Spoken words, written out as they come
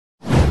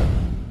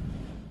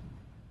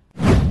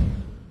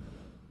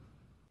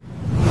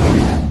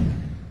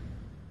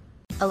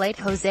A late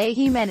Jose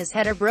Gimenez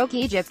header broke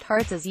Egypt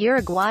hearts as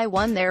Uruguay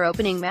won their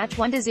opening match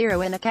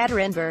 1-0 in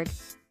Ekaterinburg.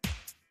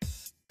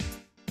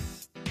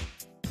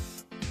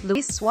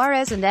 Luis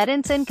Suarez and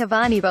Edinson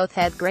Cavani both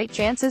had great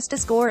chances to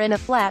score in a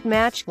flat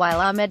match, while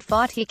Ahmed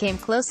Fathy came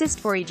closest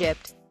for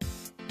Egypt.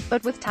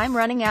 But with time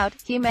running out,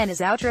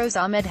 Gimenez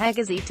outrose Ahmed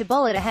Hegazi to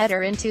bullet a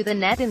header into the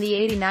net in the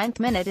 89th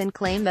minute and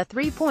claim the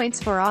 3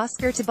 points for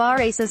Oscar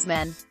Tabares's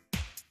men.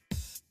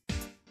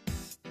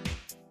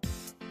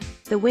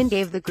 The win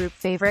gave the group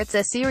favourites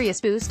a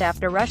serious boost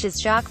after Russia's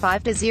shock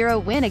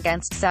 5-0 win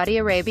against Saudi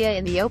Arabia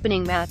in the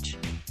opening match.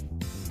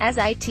 As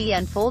it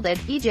unfolded,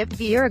 Egypt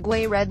v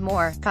Uruguay read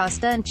more,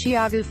 Costa and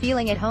Thiago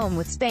feeling at home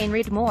with Spain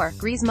read more,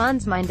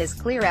 Griezmann's mind is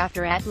clear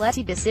after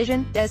Atleti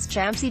decision,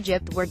 Deschamps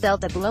Egypt were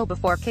dealt a blow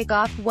before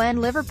kick-off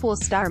when Liverpool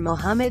star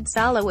Mohamed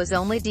Salah was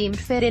only deemed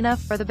fit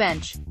enough for the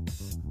bench.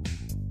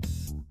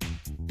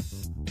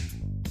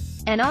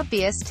 An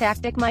obvious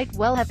tactic might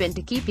well have been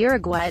to keep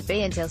Uruguay at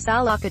bay until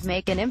Salah could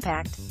make an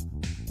impact.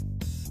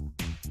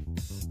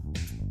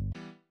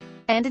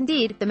 And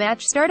indeed, the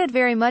match started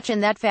very much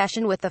in that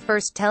fashion, with the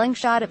first telling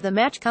shot of the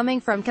match coming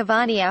from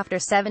Cavani after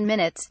 7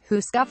 minutes,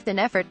 who scuffed an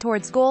effort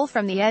towards goal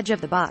from the edge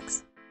of the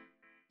box.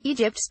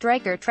 Egypt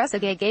striker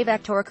Trezeguet gave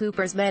Hector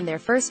Cooper's men their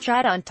first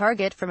shot on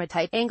target from a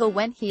tight angle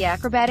when he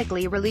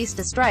acrobatically released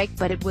a strike,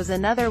 but it was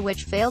another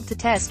which failed to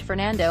test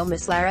Fernando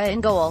Muslera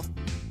in goal.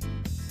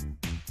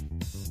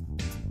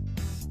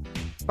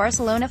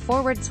 Barcelona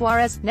forward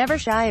Suarez, never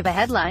shy of a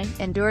headline,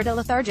 endured a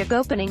lethargic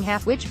opening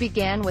half which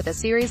began with a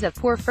series of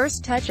poor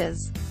first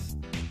touches.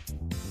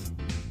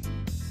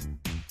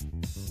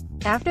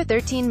 After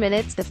 13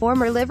 minutes, the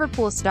former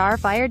Liverpool star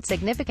fired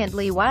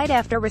significantly wide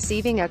after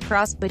receiving a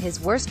cross, but his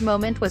worst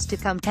moment was to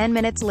come 10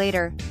 minutes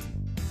later.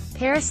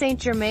 Paris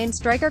Saint-Germain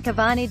striker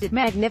Cavani did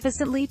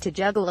magnificently to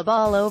juggle a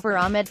ball over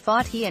Ahmed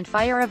Fathy and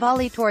fire a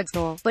volley towards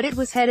goal, but it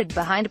was headed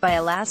behind by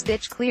a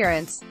last-ditch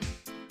clearance.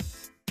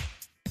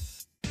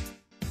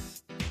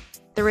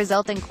 The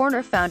resulting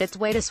corner found its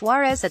way to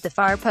Suarez at the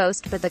far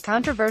post, but the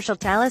controversial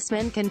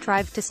talisman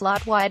contrived to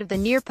slot wide of the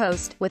near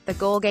post, with the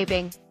goal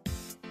gaping.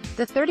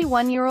 The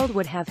 31-year-old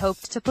would have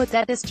hoped to put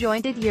that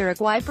disjointed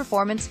Uruguay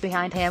performance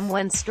behind him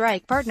when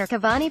strike partner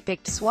Cavani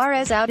picked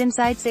Suarez out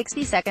inside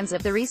 60 seconds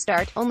of the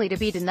restart, only to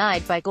be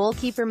denied by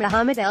goalkeeper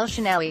Mohamed El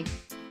Shenawi.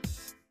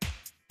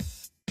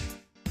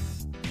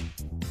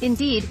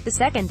 Indeed, the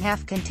second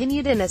half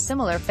continued in a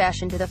similar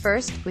fashion to the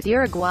first, with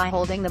Uruguay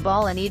holding the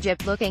ball and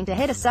Egypt looking to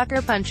hit a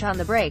sucker punch on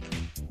the break.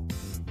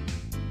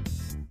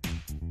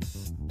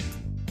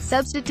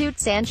 Substitute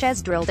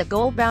Sanchez drilled a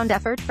goal-bound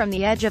effort from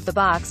the edge of the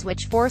box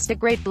which forced a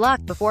great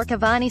block before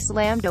Cavani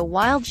slammed a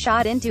wild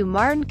shot into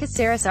Martin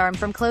Caceres' arm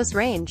from close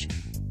range.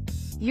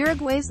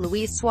 Uruguay's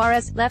Luis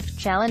Suarez left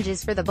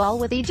challenges for the ball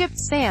with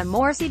Egypt's Sam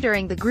Morsi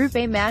during the Group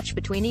A match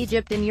between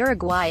Egypt and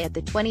Uruguay at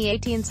the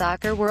 2018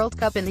 Soccer World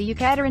Cup in the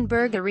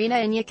Ekaterinburg Arena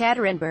in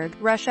Ekaterinburg,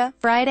 Russia,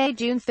 Friday,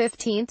 June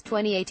 15,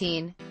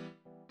 2018.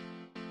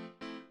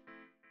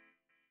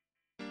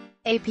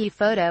 AP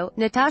photo,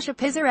 Natasha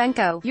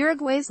Pizarenko.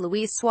 Uruguay's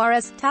Luis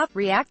Suarez, top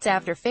reacts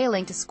after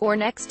failing to score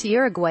next to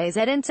Uruguay's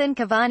Edinson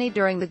Cavani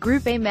during the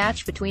Group A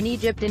match between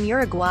Egypt and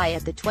Uruguay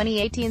at the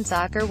 2018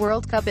 Soccer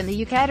World Cup in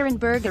the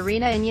Ekaterinburg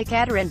Arena in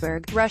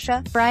Ekaterinburg,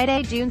 Russia,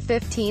 Friday, June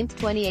 15,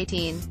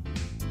 2018.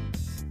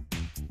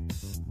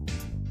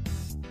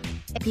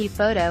 AP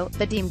photo,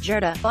 Vadim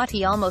Jerda.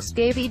 Fathy almost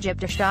gave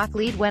Egypt a shock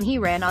lead when he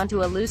ran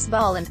onto a loose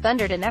ball and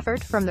thundered an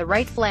effort from the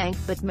right flank,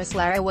 but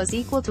Muslera was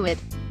equal to it.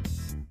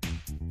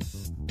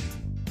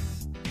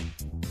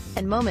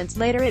 And moments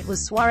later it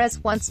was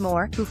Suarez once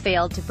more, who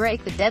failed to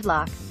break the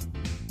deadlock.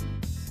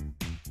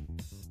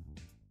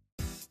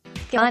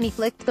 Cavani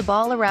flicked the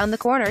ball around the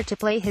corner to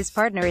play his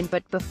partner in,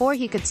 but before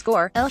he could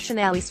score, El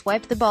Shenawi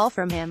swiped the ball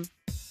from him.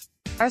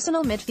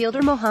 Arsenal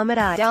midfielder Mohamed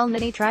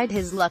Al-Nani tried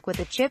his luck with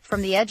a chip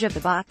from the edge of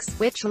the box,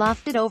 which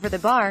lofted over the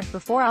bar,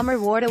 before Amr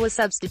Warda was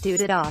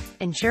substituted off,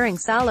 ensuring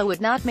Salah would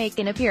not make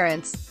an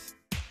appearance.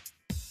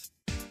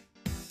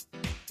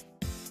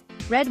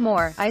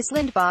 Redmore,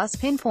 Iceland boss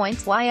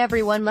pinpoints why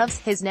everyone loves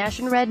his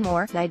nation.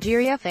 Redmore,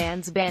 Nigeria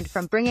fans banned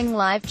from bringing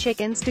live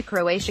chickens to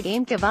Croatia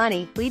game.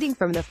 Cavani, leading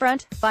from the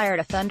front, fired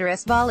a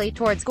thunderous volley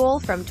towards goal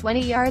from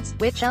 20 yards,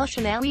 which El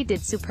Shenawi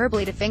did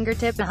superbly to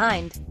fingertip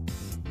behind.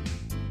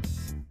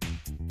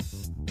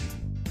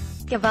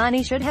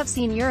 Cavani should have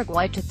seen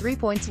Uruguay to 3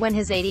 points when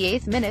his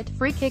 88th minute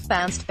free kick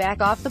bounced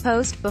back off the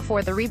post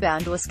before the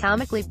rebound was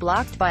comically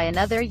blocked by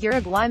another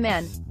Uruguay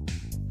man.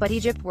 But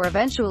Egypt were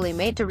eventually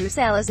made to rue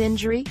Salah's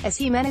injury, as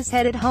Gimenez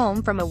headed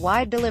home from a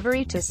wide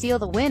delivery to seal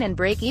the win and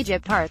break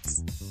Egypt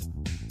hearts.